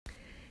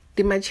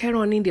the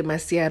macheroni, the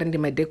masiar, the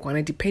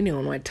madekwana, depending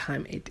on what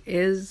time it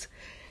is.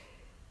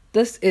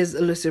 This is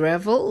Lucy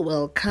Revel.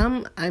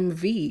 Welcome. I'm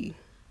V.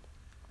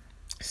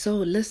 So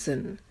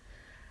listen,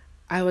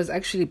 I was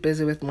actually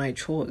busy with my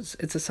chores.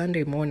 It's a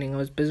Sunday morning. I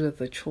was busy with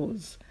the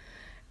chores.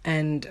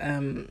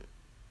 And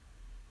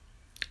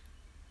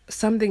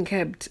something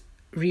kept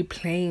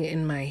replaying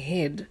in my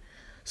head.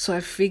 So I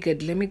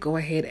figured, let me go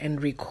ahead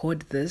and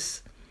record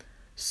this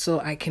so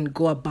I can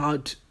go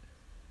about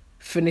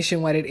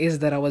finishing what it is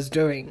that I was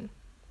doing.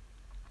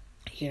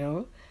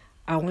 I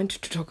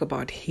wanted to talk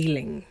about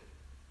healing.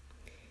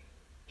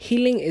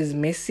 Healing is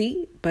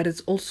messy, but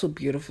it's also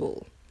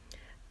beautiful.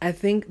 I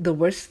think the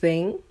worst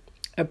thing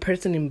a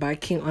person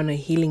embarking on a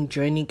healing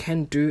journey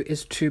can do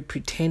is to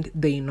pretend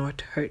they're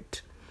not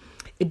hurt.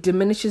 It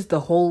diminishes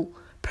the whole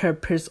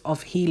purpose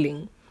of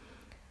healing.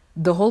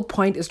 The whole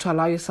point is to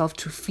allow yourself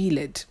to feel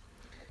it,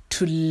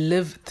 to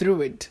live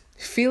through it.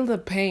 Feel the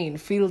pain,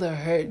 feel the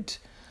hurt,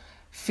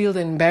 feel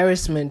the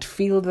embarrassment,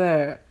 feel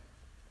the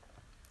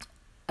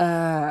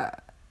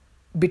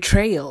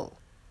betrayal,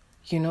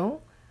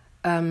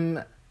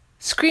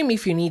 scream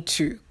if you need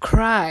to,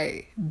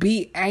 cry,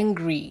 be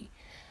angry.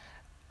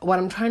 What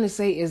I'm trying to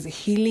say is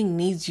healing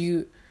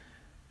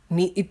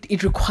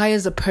it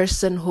requires a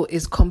person who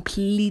is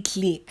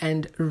completely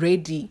and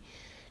ready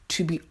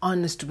to be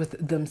honest with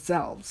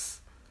themselves,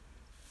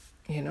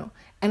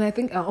 And I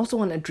think I also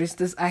want to address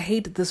this. I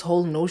hate this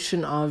whole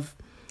notion of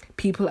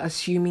people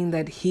assuming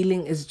that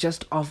healing is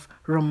just of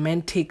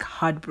romantic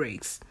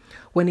heartbreaks,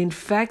 when in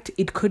fact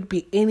it could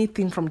be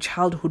anything from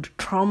childhood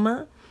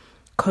trauma,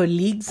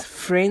 colleagues,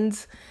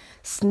 friends,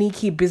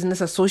 sneaky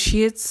business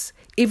associates,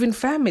 even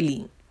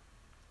family.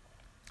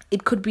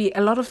 It could be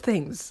a lot of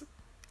things,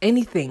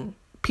 anything.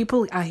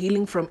 People are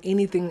healing from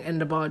anything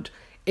and about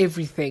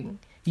everything.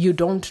 You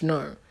don't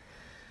know.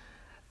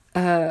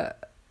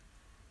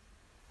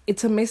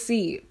 It's a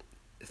messy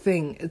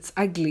thing. It's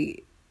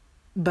ugly,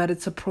 but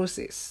it's a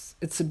process.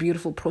 It's a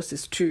beautiful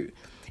process too.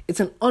 It's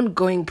an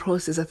ongoing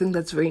process. I think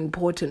that's very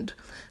important.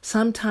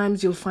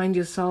 Sometimes you'll find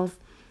yourself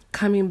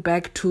coming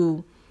back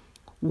to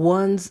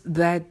ones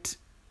with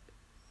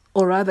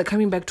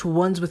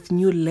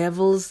new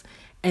levels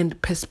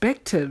and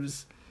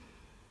perspectives.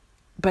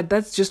 But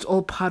that's just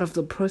all part of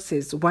the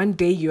process. One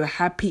day you're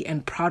happy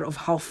and proud of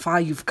how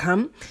far you've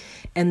come,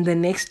 and the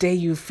next day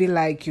you feel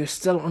like you're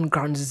still on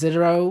ground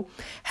zero,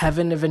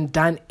 haven't even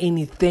done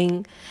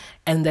anything,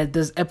 and that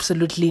there's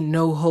absolutely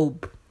no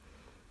hope.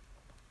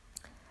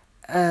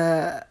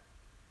 My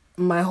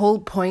whole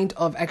point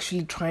of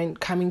actually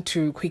coming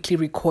to quickly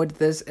record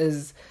this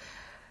is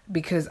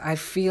because I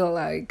feel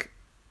like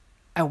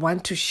I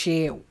want to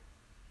share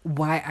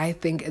why I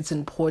think it's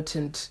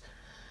important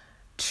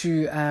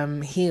to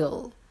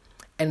heal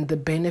and the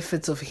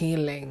benefits of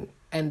healing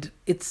and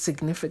its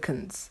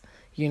significance,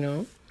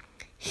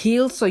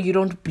 Heal so you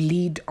don't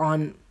bleed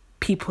on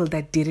people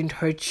that didn't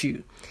hurt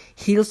you.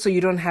 Heal so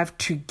you don't have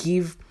to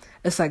give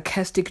a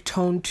sarcastic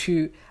tone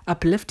to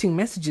uplifting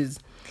messages.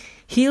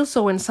 Heal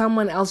so when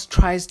someone else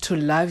tries to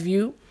love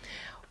you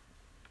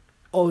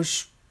or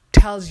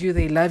tells you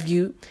they love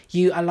you,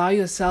 you allow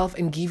yourself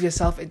and give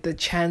yourself the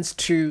chance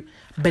to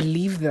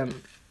believe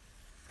them.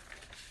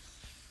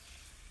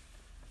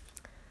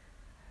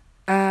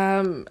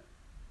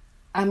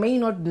 I may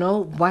not know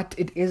what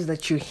it is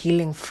that you're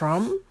healing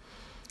from,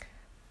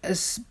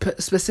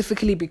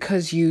 specifically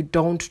because you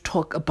don't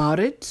talk about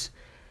it.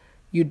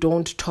 You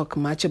don't talk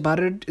much about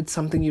it. It's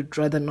something you'd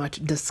rather not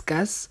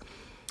discuss.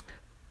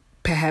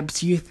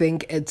 Perhaps you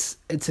think it's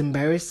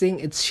embarrassing,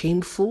 it's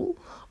shameful,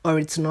 or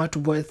it's not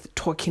worth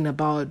talking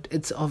about.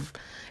 It's of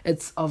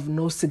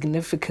no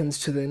significance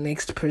to the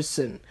next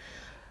person.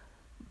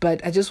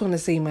 But I just want to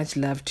say much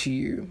love to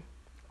you.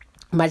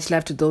 Much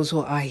love to those who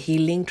are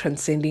healing,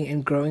 transcending,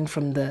 and growing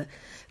from the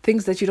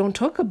things that you don't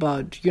talk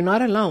about. You're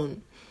not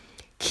alone.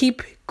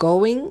 Keep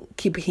going,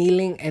 keep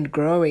healing and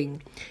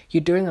growing.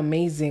 You're doing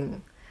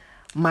amazing.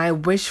 My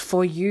wish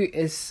for you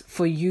is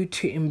for you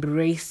to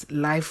embrace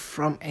life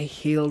from a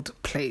healed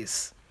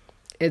place.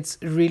 It's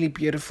really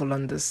beautiful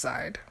on this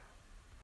side.